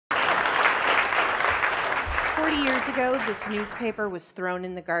40 years ago, this newspaper was thrown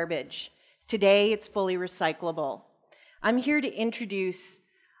in the garbage. Today, it's fully recyclable. I'm here to introduce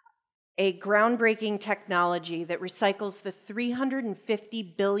a groundbreaking technology that recycles the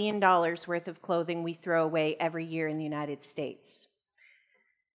 $350 billion worth of clothing we throw away every year in the United States.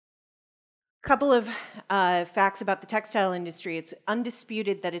 A couple of facts about the textile industry. It's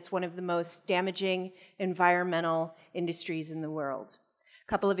undisputed that it's one of the most damaging environmental industries in the world.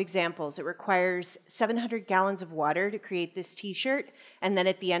 A couple of examples. It requires 700 gallons of water to create this t-shirt, and then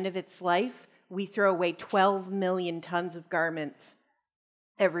at the end of its life, we throw away 12 million tons of garments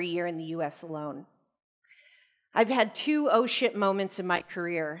every year in the US alone. I've had two oh shit moments in my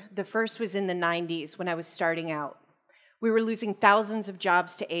career. The first was in the 90s when I was starting out. We were losing thousands of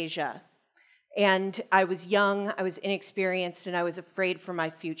jobs to Asia. And I was young, I was inexperienced, and I was afraid for my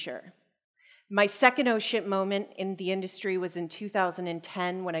future. My second oh shit moment in the industry was in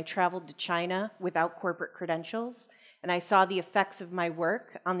 2010 when I traveled to China without corporate credentials, and I saw the effects of my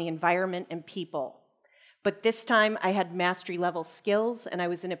work on the environment and people. But this time I had mastery level skills and I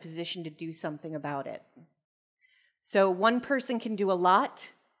was in a position to do something about it. So one person can do a lot,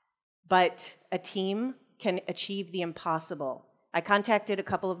 but a team can achieve the impossible. I contacted a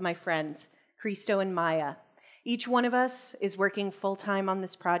couple of my friends, Cristo and Maya. Each one of us is working full-time on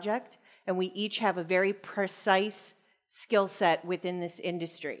this project, and we each have a very precise skill set within this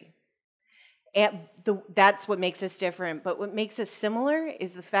industry. And that's what makes us different, but what makes us similar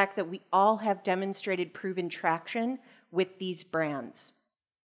is the fact that we all have demonstrated proven traction with these brands.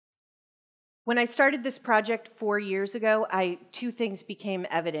 When I started this project 4 years ago, two things became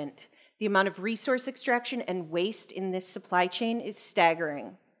evident. The amount of resource extraction and waste in this supply chain is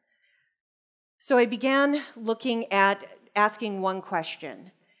staggering. So I began looking at asking one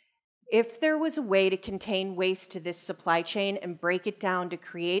question. If there was a way to contain waste to this supply chain and break it down to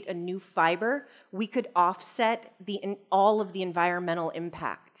create a new fiber, we could offset all of the environmental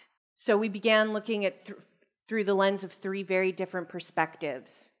impact. So we began looking at through the lens of three very different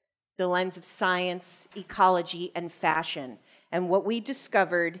perspectives, the lens of science, ecology, and fashion. And what we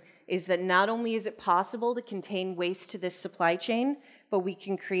discovered is that not only is it possible to contain waste to this supply chain, but we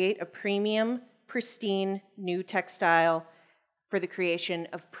can create a premium, pristine new textile for the creation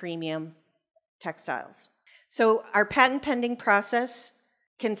of premium textiles. So our patent pending process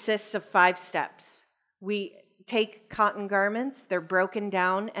consists of 5 steps. We take cotton garments, they're broken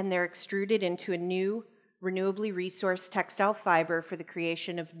down, and they're extruded into a new renewably resourced textile fiber for the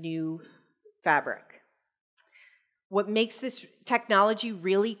creation of new fabric. What makes this technology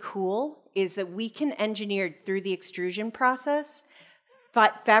really cool is that we can engineer through the extrusion process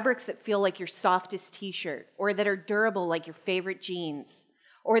fabrics that feel like your softest t-shirt, or that are durable like your favorite jeans,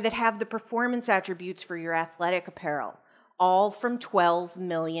 or that have the performance attributes for your athletic apparel, all from 12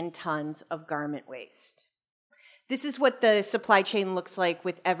 million tons of garment waste. This is what the supply chain looks like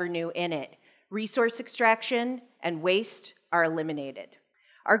with Evrnu in it. Resource extraction and waste are eliminated.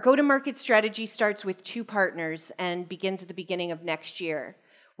 Our go-to-market strategy starts with 2 partners and begins at the beginning of next year.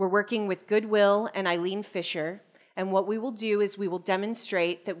 We're working with Goodwill and Eileen Fisher. And what we will do is we will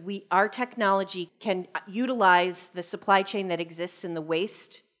demonstrate that our technology can utilize the supply chain that exists in the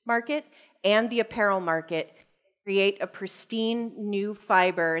waste market and the apparel market, create a pristine new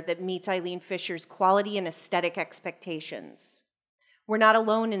fiber that meets Eileen Fisher's quality and aesthetic expectations. We're not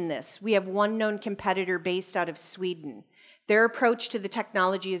alone in this. We have one known competitor based out of Sweden. Their approach to the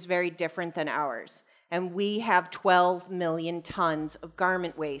technology is very different than ours. And we have 12 million tons of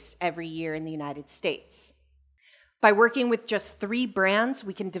garment waste every year in the United States. By working with just 3 brands,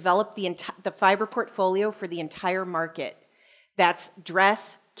 we can develop the fiber portfolio for the entire market. That's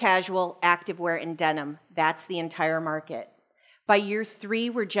dress, casual, activewear, and denim. That's the entire market. By year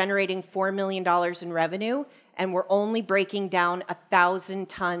 3, we're generating $4 million in revenue, and we're only breaking down 1,000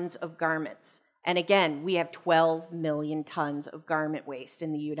 tons of garments. And again, we have 12 million tons of garment waste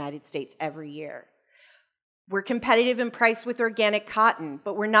in the United States every year. We're competitive in price with organic cotton,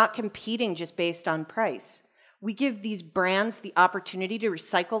 but we're not competing just based on price. We give these brands the opportunity to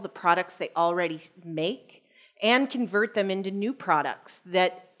recycle the products they already make and convert them into new products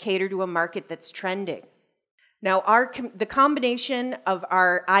that cater to a market that's trending. Now, the combination of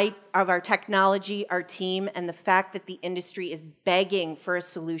our technology, our team, and the fact that the industry is begging for a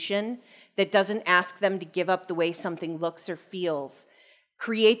solution that doesn't ask them to give up the way something looks or feels,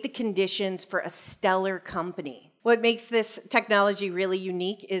 create the conditions for a stellar company. What makes this technology really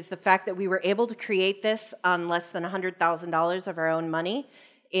unique is the fact that we were able to create this on less than $100,000 of our own money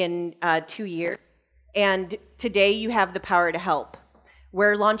in 2 years. And today you have the power to help.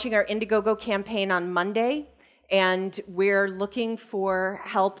 We're launching our Indiegogo campaign on Monday, and we're looking for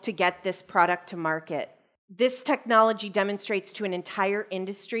help to get this product to market. This technology demonstrates to an entire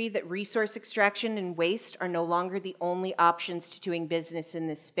industry that resource extraction and waste are no longer the only options to doing business in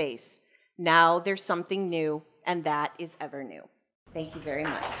this space. Now there's something new, and that is Evrnu. Thank you very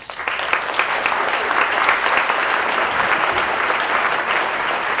much.